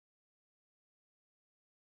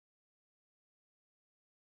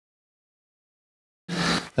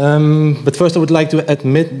But first I would like to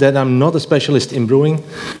admit that I'm not a specialist in brewing,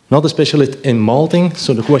 not a specialist in malting.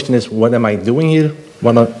 So the question is, what am I doing here?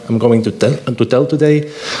 What I'm going to tell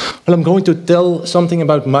today? Well, I'm going to tell something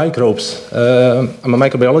about microbes. I'm a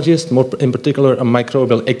microbiologist, more in particular a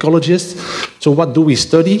microbial ecologist. So what do we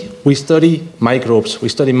study? We study microbes. We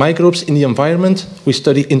study microbes in the environment. We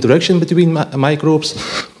study interaction between microbes,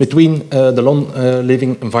 between the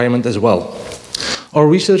non-living environment as well. Our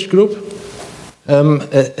research group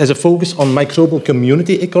has a focus on microbial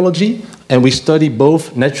community ecology, and we study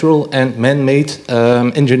both natural and man-made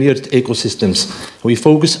engineered ecosystems. We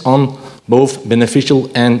focus on both beneficial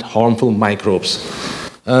and harmful microbes.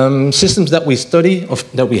 Systems that we study,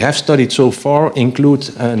 that we have studied so far, include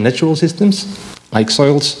natural systems like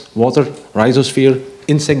soils, water, rhizosphere,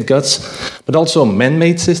 insect guts, but also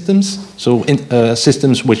man-made systems, so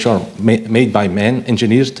systems which are made by man,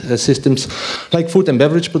 engineered systems, like food and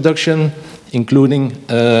beverage production, including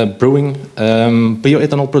brewing,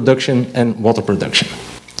 bioethanol production, and water production.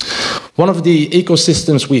 One of the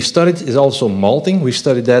ecosystems we've studied is also malting. We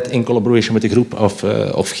studied that in collaboration with a group of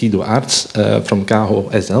Guido Aerts from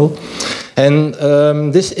KHO SL. And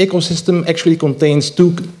this ecosystem actually contains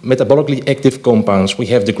two metabolically active compounds. We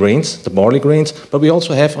have the grains, the barley grains, but we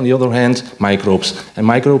also have, on the other hand, microbes. And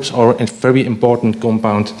microbes are a very important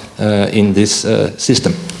compound in this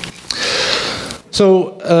system.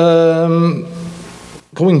 So,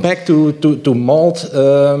 going back to malt,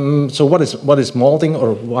 so what is malting,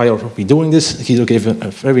 or why are we doing this? Guido gave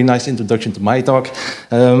a very nice introduction to my talk.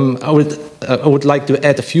 I would like to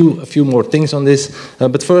add a few more things on this.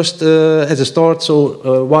 But first, as a start,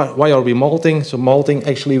 so why are we malting? So malting,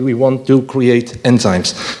 actually, we want to create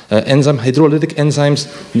enzymes, hydrolytic enzymes,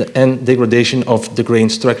 and degradation of the grain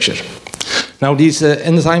structure. Now, these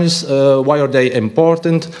enzymes, why are they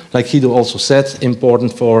important? Like Guido also said,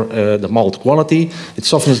 important for the malt quality. It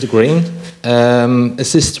softens the grain,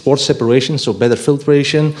 assists water separation, so better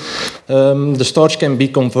filtration. The starch can be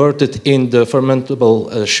converted in the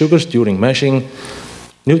fermentable sugars during mashing.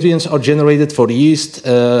 Nutrients are generated for the yeast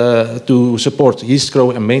to support yeast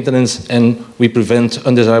growth and maintenance, and we prevent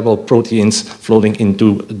undesirable proteins floating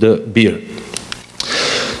into the beer.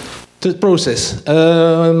 The process.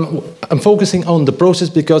 I'm focusing on the process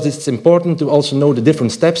because it's important to also know the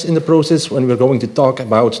different steps in the process when we're going to talk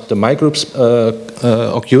about the microbes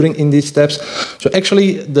occurring in these steps. So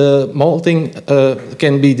actually, the malting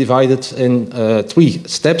can be divided in 3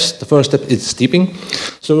 steps. The first step is steeping.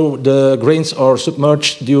 So the grains are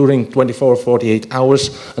submerged during 24-48 hours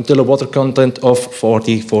until a water content of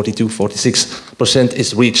 40, 42, 46%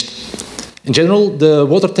 is reached. In general, the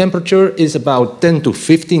water temperature is about 10 to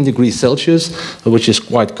 15 degrees Celsius, which is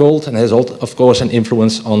quite cold and has, of course, an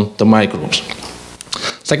influence on the microbes.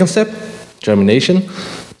 Second step, germination.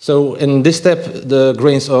 So in this step, the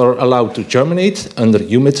grains are allowed to germinate under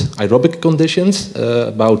humid aerobic conditions,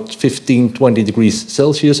 about 15-20 degrees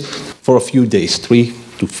Celsius, for a few days, 3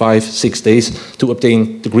 to 5, 6 days, to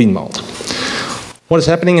obtain the green malt. What is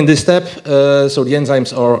happening in this step? So the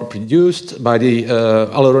enzymes are produced by the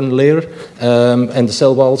aleurone layer, and the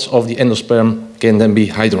cell walls of the endosperm can then be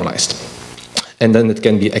hydrolyzed. And then it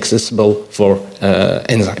can be accessible for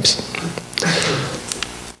enzymes.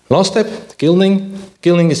 Last step, kilning.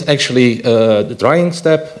 Kilning is actually the drying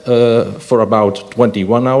step for about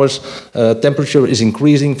 21 hours. Temperature is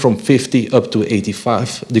increasing from 50 up to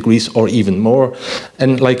 85 degrees or even more.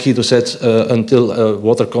 And like Guido said, until a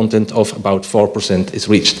water content of about 4% is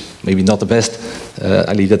reached. Maybe not the best,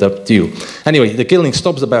 I leave that up to you. Anyway, the kilning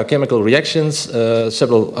stops the biochemical reactions.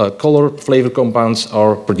 Several color flavor compounds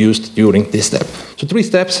are produced during this step. So 3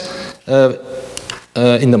 steps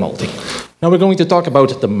in the malting. Now we're going to talk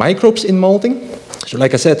about the microbes in malting. So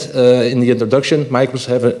like I said in the introduction, microbes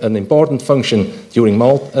have an important function during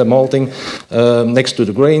malting next to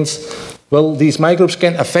the grains. Well, these microbes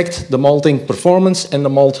can affect the malting performance and the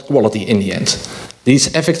malt quality in the end.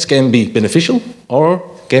 These effects can be beneficial or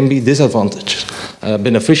can be disadvantageous.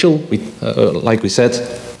 Beneficial, like we said,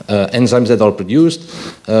 enzymes that are produced.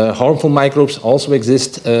 Harmful microbes also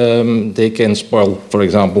exist. They can spoil, for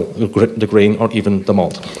example, the grain or even the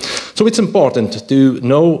malt. So it's important to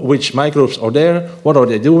know which microbes are there, what are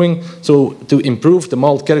they doing. So to improve the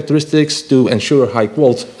malt characteristics, to ensure high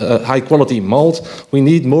quality malt, we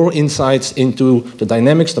need more insights into the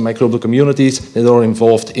dynamics, the microbial communities that are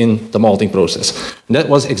involved in the malting process. And that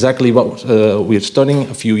was exactly what we're studying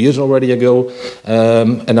a few years already ago,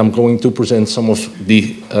 and I'm going to present some of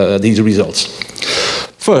these results.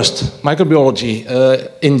 First, microbiology.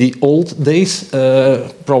 In the old days,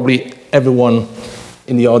 probably everyone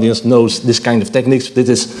in the audience knows this kind of techniques. This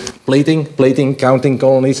is plating, counting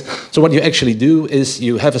colonies. So what you actually do is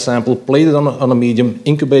you have a sample, plate it on a medium,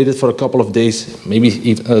 incubate it for a couple of days, maybe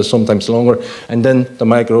even, sometimes longer, and then the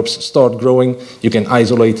microbes start growing. You can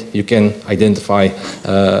isolate, you can identify,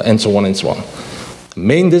 and so on and so on.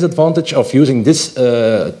 Main disadvantage of using this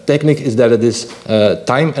technique is that it is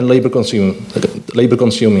time and labor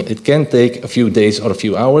consuming. It can take a few days or a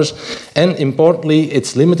few hours, and importantly,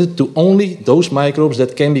 it's limited to only those microbes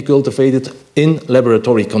that can be cultivated in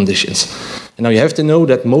laboratory conditions. And now you have to know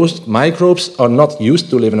that most microbes are not used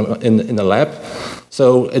to live in a lab.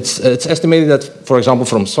 So it's estimated that, for example,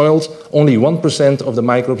 from soils, only 1% of the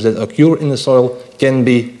microbes that occur in the soil can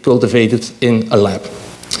be cultivated in a lab.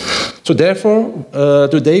 So therefore,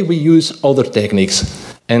 today we use other techniques.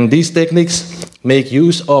 And these techniques make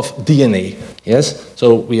use of DNA. Yes,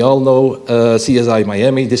 so we all know CSI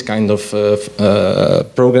Miami, this kind of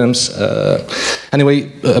programs. Anyway,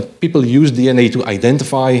 people use DNA to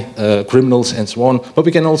identify criminals and so on, but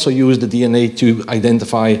we can also use the DNA to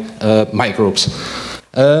identify microbes.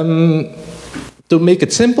 To make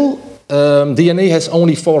it simple, DNA has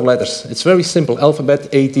only 4 letters. It's very simple alphabet,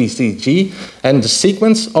 A, T, C, G, and the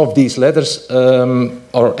sequence of these letters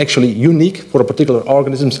are actually unique for a particular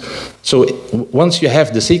organism. So once you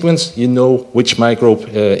have the sequence, you know which microbe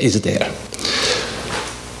is there.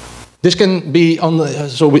 This can be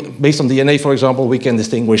based on DNA, for example, we can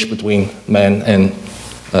distinguish between man and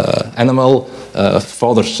animal,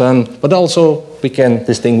 father, son, but also we can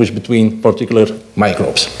distinguish between particular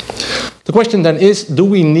microbes. The question then is, do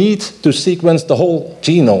we need to sequence the whole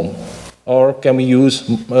genome, or can we use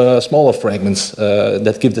smaller fragments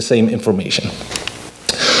that give the same information?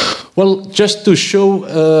 Well, just to show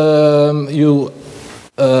you,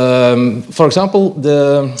 for example,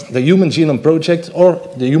 the Human Genome Project, or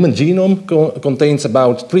the human genome contains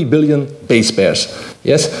about 3 billion base pairs.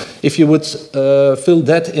 Yes, if you would fill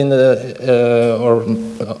that in or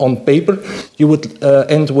on paper, you would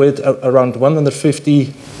end with around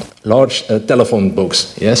 150 large telephone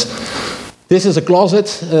books. Yes, this is a closet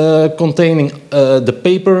containing the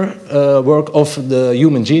paper work of the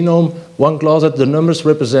human genome. One closet, the numbers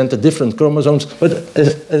represent the different chromosomes, but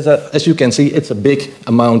as you can see, it's a big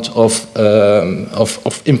amount of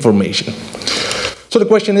information. So the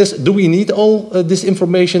question is, do we need all this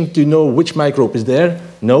information to know which microbe is there?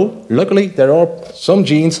 No. Luckily, there are some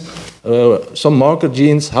genes, some marker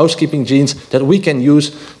genes, housekeeping genes, that we can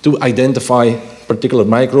use to identify particular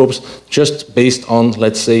microbes just based on,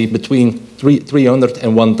 let's say, between 300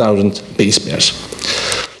 and 1,000 base pairs.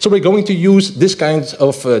 So we're going to use this kind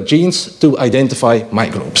of genes to identify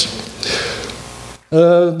microbes.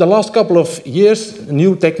 The last couple of years,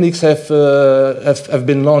 new techniques have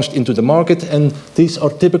been launched into the market, and these are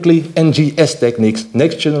typically NGS techniques,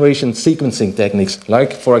 next generation sequencing techniques,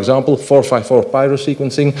 like, for example, 454 pyro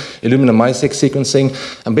sequencing, Illumina MySeq sequencing.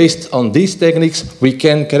 And based on these techniques, we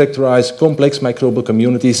can characterize complex microbial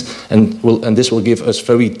communities, and this will give us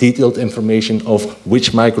very detailed information of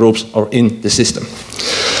which microbes are in the system.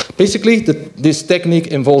 Basically, this technique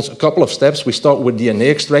involves a couple of steps. We start with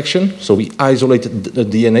DNA extraction, so we isolate the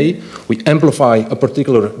DNA. We amplify a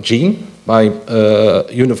particular gene by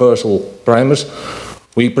universal primers.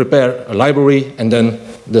 We prepare a library, and then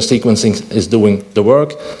the sequencing is doing the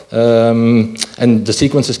work. And the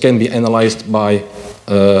sequences can be analyzed by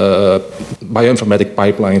bioinformatic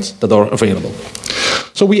pipelines that are available.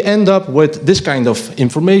 So we end up with this kind of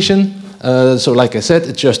information. So like I said,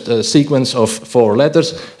 it's just a sequence of 4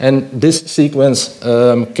 letters, and this sequence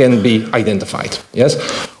can be identified. Yes,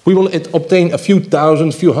 we will obtain a few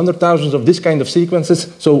hundred thousands of this kind of sequences.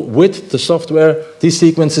 So with the software, these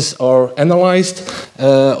sequences are analyzed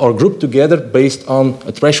or grouped together based on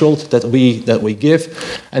a threshold that we give,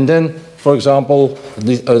 and then, for example,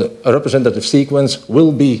 a representative sequence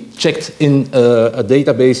will be checked in a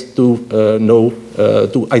database to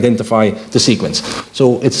to identify the sequence.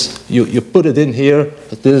 So you put it in here.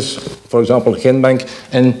 It is, for example, GenBank,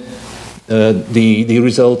 and the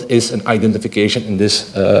result is an identification. In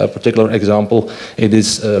this particular example, it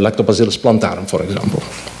is Lactobacillus plantarum, for example.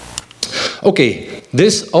 Okay,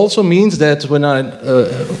 this also means that when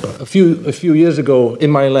a few years ago in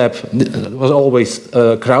my lab, it was always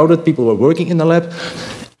crowded, people were working in the lab.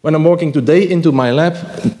 When I'm walking today into my lab,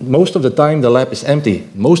 most of the time the lab is empty.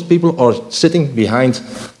 Most people are sitting behind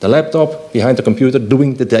the laptop, behind the computer,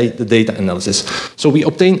 doing the data analysis. So we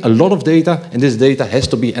obtain a lot of data, and this data has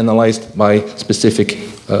to be analyzed by specific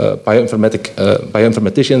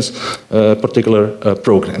bioinformaticians, particular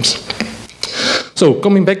programs. So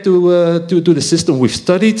coming back to the system we've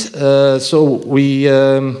studied, so we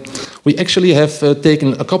actually have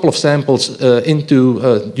taken a couple of samples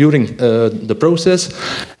during the process,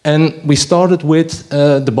 and we started with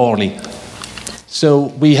the barley.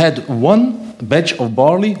 So we had one batch of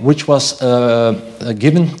barley which was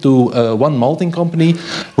given to one malting company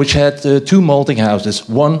which had two malting houses,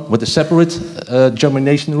 one with a separate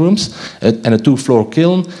germination rooms and a two-floor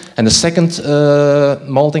kiln, and the second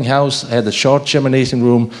malting house had a short germination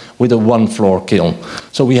room with a one-floor kiln.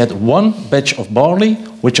 So we had one batch of barley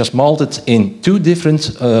which was malted in two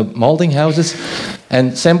different malting houses,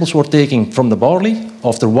 and samples were taken from the barley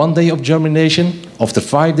after 1 day of germination, after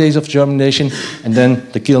 5 days of germination, and then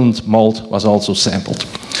the kilned malt was also sampled.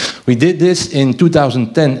 We did this in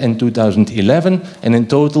 2010 and 2011, and in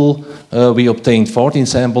total we obtained 14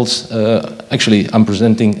 samples. Actually, I'm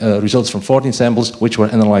presenting results from 14 samples which were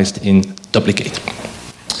analyzed in duplicate.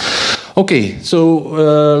 Okay, so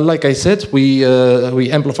like I said, we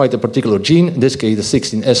amplified a particular gene, in this case the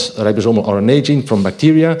 16S ribosomal RNA gene from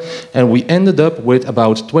bacteria, and we ended up with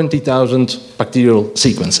about 20,000 bacterial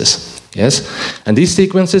sequences. Yes, and these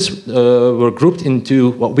sequences were grouped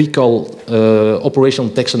into what we call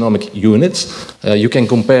operational taxonomic units. You can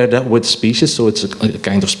compare that with species, so it's a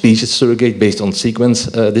kind of species surrogate based on sequence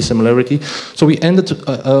dissimilarity. So we ended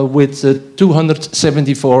with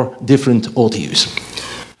 274 different OTUs.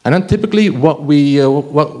 And then typically what we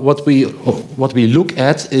look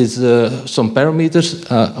at is some parameters.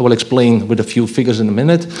 I will explain with a few figures in a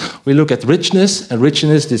minute. We look at richness, and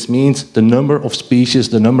richness, this means the number of species,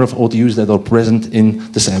 the number of OTUs that are present in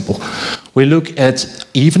the sample. We look at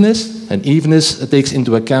evenness, and evenness takes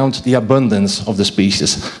into account the abundance of the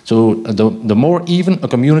species. So the more even a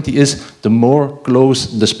community is, the more close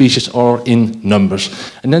the species are in numbers.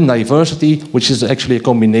 And then diversity, which is actually a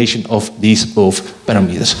combination of these both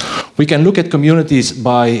parameters. We can look at communities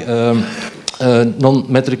by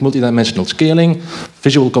non-metric multidimensional scaling,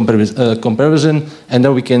 visual comparison, and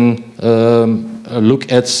then we can look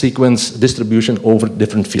at sequence distribution over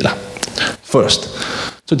different phyla. First,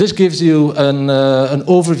 so this gives you an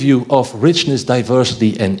overview of richness,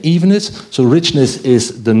 diversity, and evenness. So richness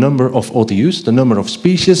is the number of OTUs, the number of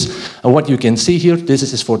species. And what you can see here, this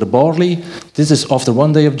is for the barley. This is after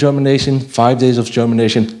 1 day of germination, 5 days of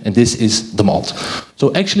germination, and this is the malt.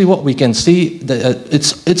 So actually what we can see, that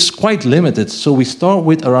it's quite limited. So we start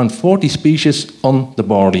with around 40 species on the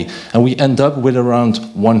barley, and we end up with around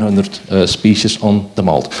 100 species on the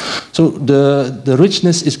malt. So the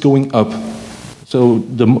richness is going up. So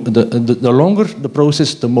the longer the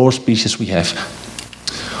process, the more species we have.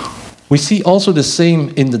 We see also the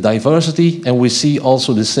same in the diversity, and we see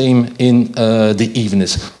also the same in the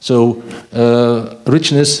evenness. So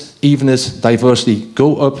richness, evenness, diversity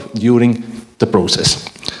go up during the process,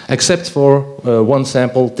 except for one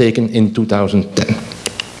sample taken in 2010.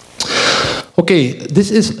 Okay,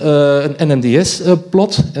 this is an NMDS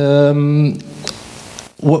plot.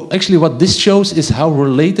 Actually, what this shows is how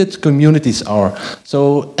related communities are.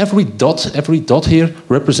 So every dot here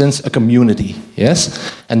represents a community, yes?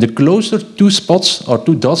 And the closer two spots or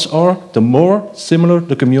two dots are, the more similar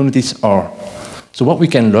the communities are. So what we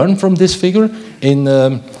can learn from this figure,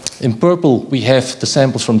 in purple we have the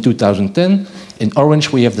samples from 2010, in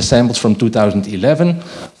orange we have the samples from 2011,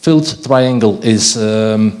 filled triangle is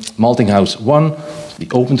malting house 1, the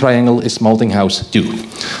open triangle is malting house 2.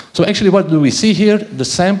 So actually what do we see here? The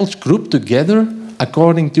samples grouped together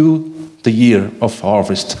according to the year of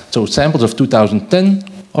harvest. So samples of 2010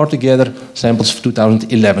 are together, samples of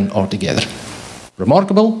 2011 are together.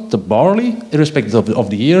 Remarkable, the barley, irrespective of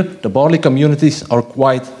the year, the barley communities are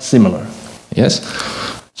quite similar. Yes?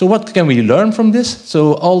 So what can we learn from this?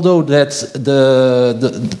 So although that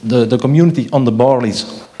the community on the barleys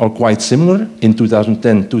are quite similar in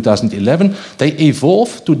 2010, 2011, they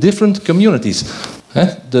evolve to different communities.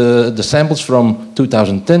 The samples from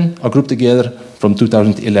 2010 are grouped together, from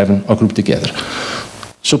 2011 are grouped together.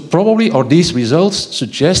 So probably, or these results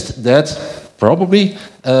suggest that probably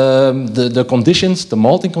the conditions, the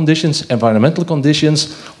malting conditions, environmental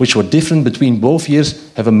conditions, which were different between both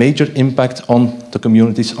years, have a major impact on the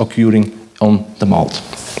communities occurring on the malt.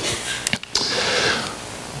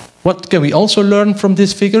 What can we also learn from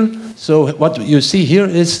this figure? So what you see here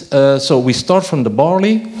is, so we start from the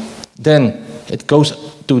barley, then it goes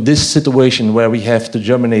to this situation where we have the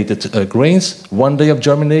germinated grains, 1 day of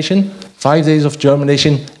germination, 5 days of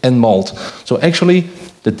germination, and malt. So actually,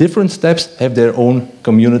 the different steps have their own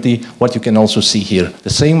community, what you can also see here.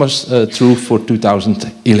 The same was true for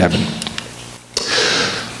 2011.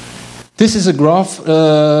 This is a graph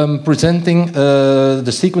presenting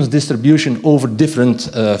the sequence distribution over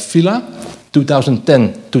different phyla.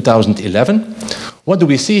 2010, 2011. What do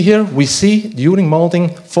we see here? We see during malting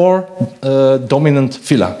 4 dominant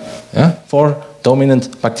phyla, yeah? 4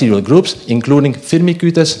 dominant bacterial groups, including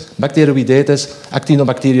Firmicutes, Bacteroidetes,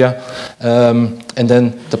 Actinobacteria, and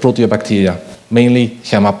then the Proteobacteria, mainly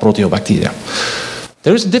Gamma Proteobacteria.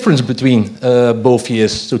 There is a difference between both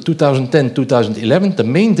years. So 2010, 2011, the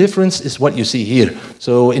main difference is what you see here.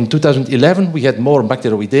 So in 2011, we had more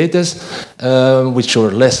Bacteroidetes, which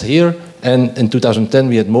were less here. And in 2010,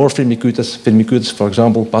 we had more Firmicutes, for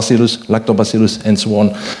example, Bacillus, Lactobacillus, and so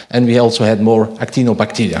on. And we also had more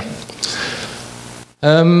Actinobacteria.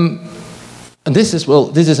 And this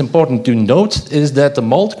is important to note, is that the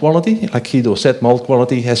malt quality, like Guido said, malt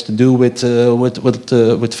quality has to do with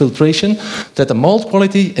filtration, that the malt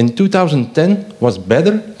quality in 2010 was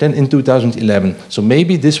better than in 2011. So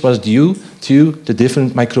maybe this was due to the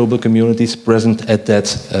different microbial communities present at that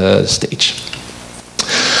stage.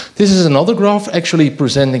 This is another graph actually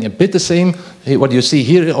presenting a bit the same. What you see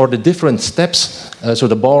here are the different steps. So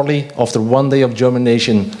the barley, after 1 day of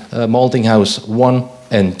germination, malting house 1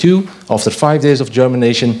 and 2, after 5 days of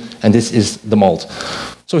germination, and this is the malt.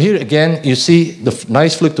 So here again, you see the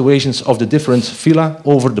nice fluctuations of the different phyla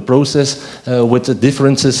over the process with the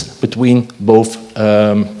differences between both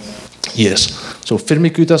years. So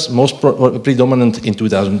Firmicutes, most predominant in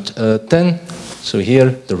 2010. So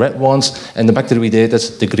here, the red ones, and the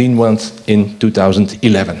Bacteroidetes, the green ones, in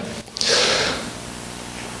 2011.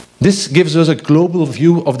 This gives us a global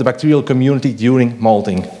view of the bacterial community during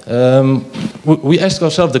malting. We ask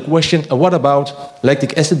ourselves the question, what about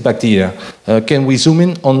lactic acid bacteria? Can we zoom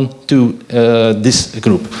in on to this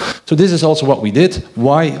group? So this is also what we did.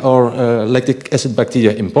 Why are lactic acid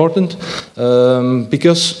bacteria important?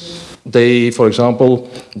 Because they, for example,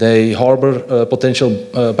 they harbor potential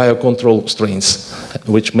biocontrol strains,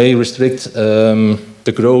 which may restrict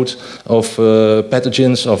the growth of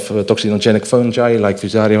pathogens, of toxinogenic fungi like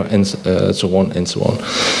Fusarium, and so on and so on.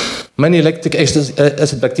 Many lactic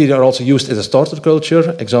acid bacteria are also used as a starter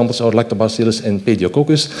culture. Examples are Lactobacillus and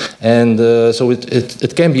Pediococcus. And so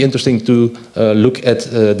it can be interesting to look at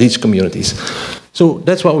these communities. So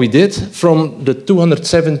that's what we did. From the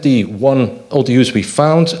 271 OTUs we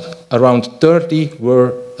found, around 30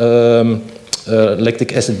 were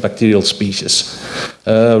lactic acid bacterial species,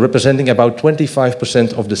 representing about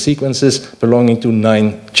 25% of the sequences belonging to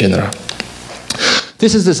 9 genera.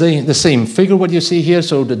 This is the same figure, what you see here,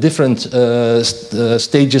 so the different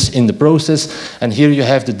stages in the process, and here you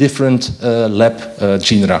have the different lab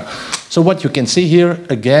genera. So what you can see here,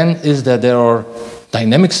 again, is that there are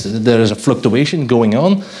dynamics, there is a fluctuation going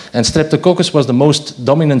on, and Streptococcus was the most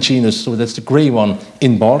dominant genus, so that's the gray one,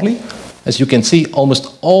 in barley. As you can see,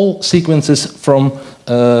 almost all sequences from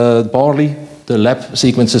barley, the lab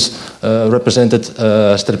sequences represented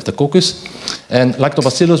Streptococcus. And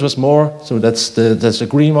Lactobacillus was more, so that's the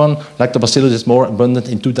green one. Lactobacillus is more abundant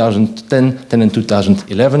in 2010 than in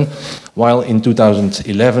 2011, while in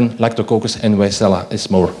 2011, Lactococcus and Weissella is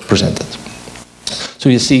more presented. So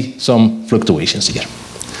you see some fluctuations here.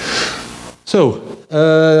 So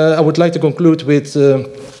I would like to conclude with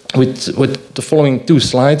the following 2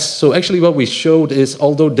 slides. So actually what we showed is,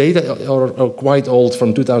 although data are quite old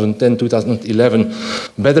from 2010, 2011,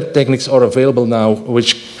 better techniques are available now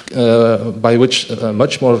by which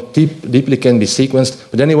much more deeply can be sequenced.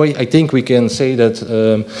 But anyway, I think we can say that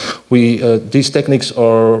these techniques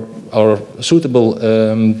are suitable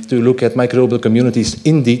to look at microbial communities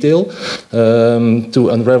in detail, to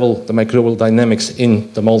unravel the microbial dynamics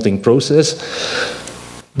in the malting process.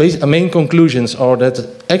 Main conclusions are that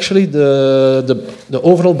actually the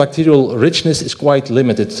overall bacterial richness is quite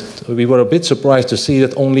limited. We were a bit surprised to see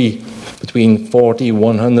that only between 40,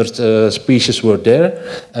 100 species were there.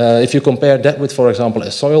 If you compare that with, for example,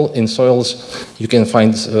 a soil, in soils you can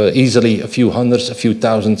find easily a few hundreds, a few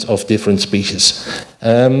thousands of different species.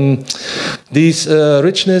 These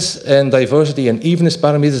richness and diversity and evenness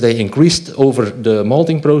parameters, they increased over the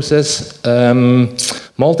malting process.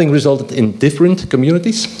 Malting resulted in different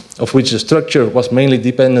communities, of which the structure was mainly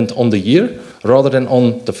dependent on the year, rather than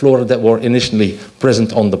on the flora that were initially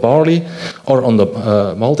present on the barley or on the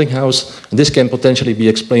malting house. And this can potentially be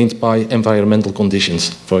explained by environmental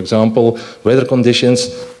conditions. For example, weather conditions,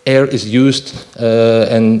 air is used,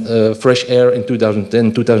 and fresh air in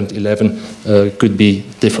 2010, 2011 could be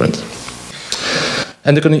different.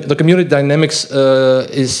 And the community dynamics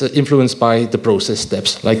is influenced by the process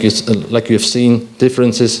steps, like you have seen,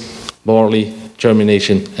 differences, barley,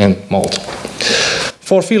 germination, and malt.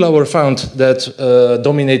 4 phyla were found that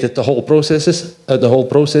dominated the whole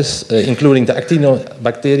process, including the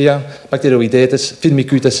Actinobacteria, Bacteroidetes,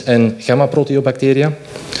 Firmicutes, and Gamma Proteobacteria.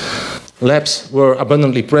 labs were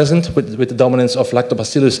abundantly present with the dominance of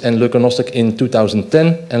Lactobacillus and Leuconostoc in 2010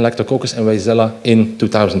 and Lactococcus and Weissella in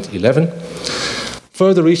 2011.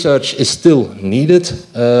 Further research is still needed,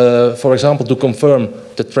 for example, to confirm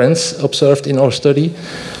the trends observed in our study.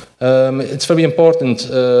 It's very important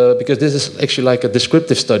because this is actually like a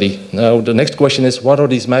descriptive study. Now, the next question is, what are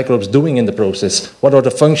these microbes doing in the process? What are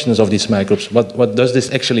the functions of these microbes? What does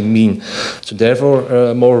this actually mean? So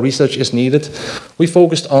therefore, more research is needed. We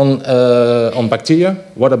focused on bacteria.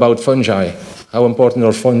 What about fungi? How important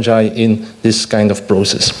are fungi in this kind of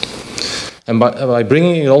process? And by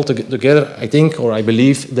bringing it all together, I think, or I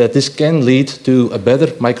believe, that this can lead to a better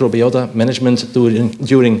microbiota management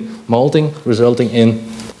during malting, resulting in,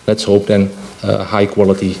 let's hope then, high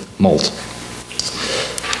quality malt.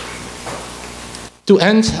 To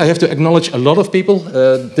end, I have to acknowledge a lot of people.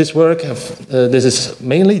 This work, this is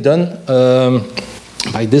mainly done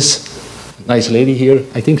by this nice lady here.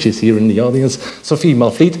 I think she's here in the audience. Sophie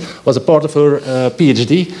Malvliet was a part of her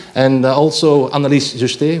PhD, and also Annelies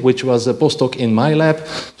Justé, which was a postdoc in my lab.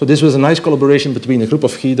 So this was a nice collaboration between a group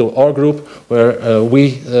of Guido, our group, where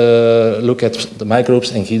we look at the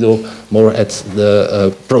microbes and Guido more at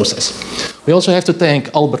the process. We also have to thank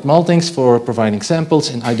Albert Maltings for providing samples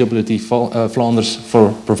and IWT Flanders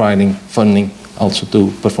for providing funding also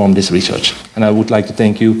to perform this research. And I would like to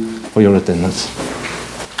thank you for your attendance.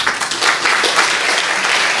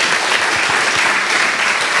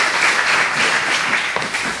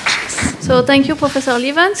 So thank you, Professor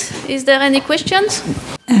Lievens. Is there any questions?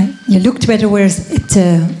 You looked whether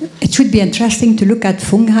it should be interesting to look at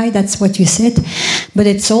fungi, that's what you said, but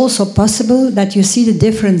it's also possible that you see the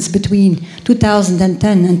difference between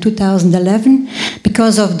 2010 and 2011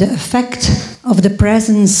 because of the effect of the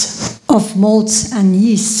presence of molds and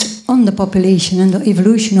yeasts on the population and the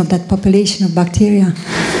evolution of that population of bacteria.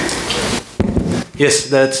 Yes,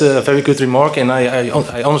 that's a very good remark, and I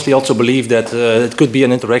honestly also believe that it could be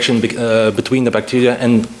an interaction between the bacteria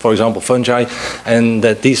and, for example, fungi, and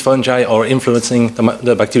that these fungi are influencing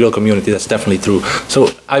the bacterial community. That's definitely true.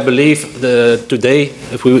 So I believe today,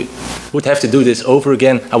 if we would have to do this over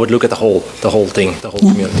again, I would look at the whole thing, the whole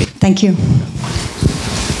community. Thank you.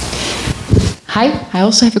 Hi, I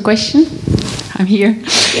also have a question. I'm here.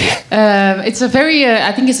 It's a very,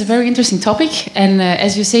 I think it's a very interesting topic, and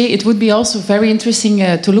as you say, it would be also very interesting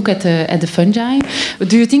to look at the fungi. But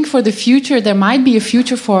do you think for the future there might be a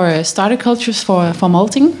future for starter cultures for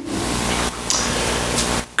malting?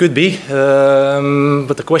 Could be,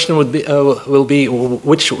 but the question would be will be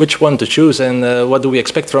which one to choose, and what do we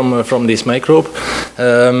expect from this microbe?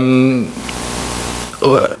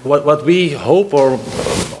 What we hope, or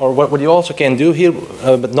what you also can do here,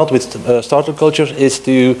 but not with starter culture, is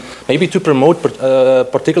to maybe to promote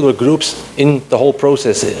particular groups in the whole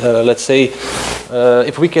process. Let's say,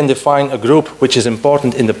 if we can define a group which is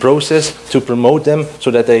important in the process, to promote them so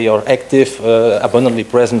that they are active, abundantly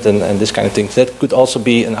present, and this kind of thing. That could also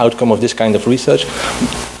be an outcome of this kind of research.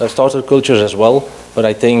 Starter cultures as well, but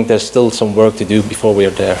I think there's still some work to do before we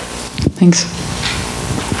are there. Thanks.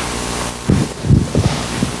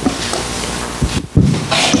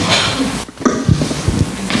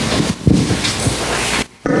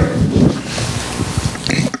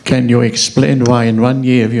 Can you explain why in one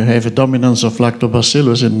year you have a dominance of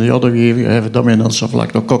Lactobacillus, in the other year you have a dominance of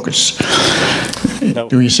Lactococcus? No.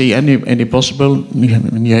 Do you see any possible,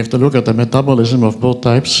 you have to look at the metabolism of both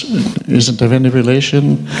types, isn't there any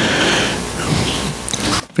relation?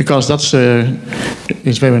 Because that's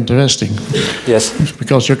is very interesting. Yes.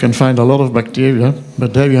 Because you can find a lot of bacteria,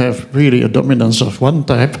 but there you have really a dominance of one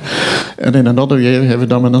type, and in another year you have a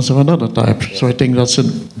dominance of another type. So I think that's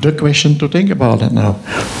the question to think about it now.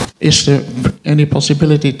 Is there any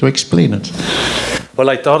possibility to explain it? Well,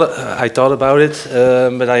 I thought about it,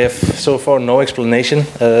 but I have so far no explanation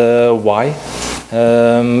why.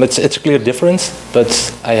 It's a clear difference,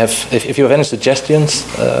 but I have. If you have any suggestions,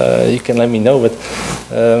 you can let me know. But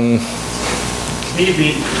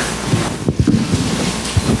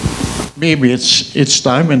maybe it's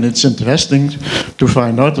time, and it's interesting to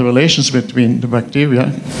find out the relations between the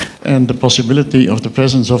bacteria and the possibility of the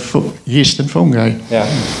presence of yeast and fungi.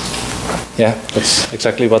 Yeah, that's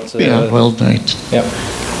exactly what. Yeah, well done. Yeah.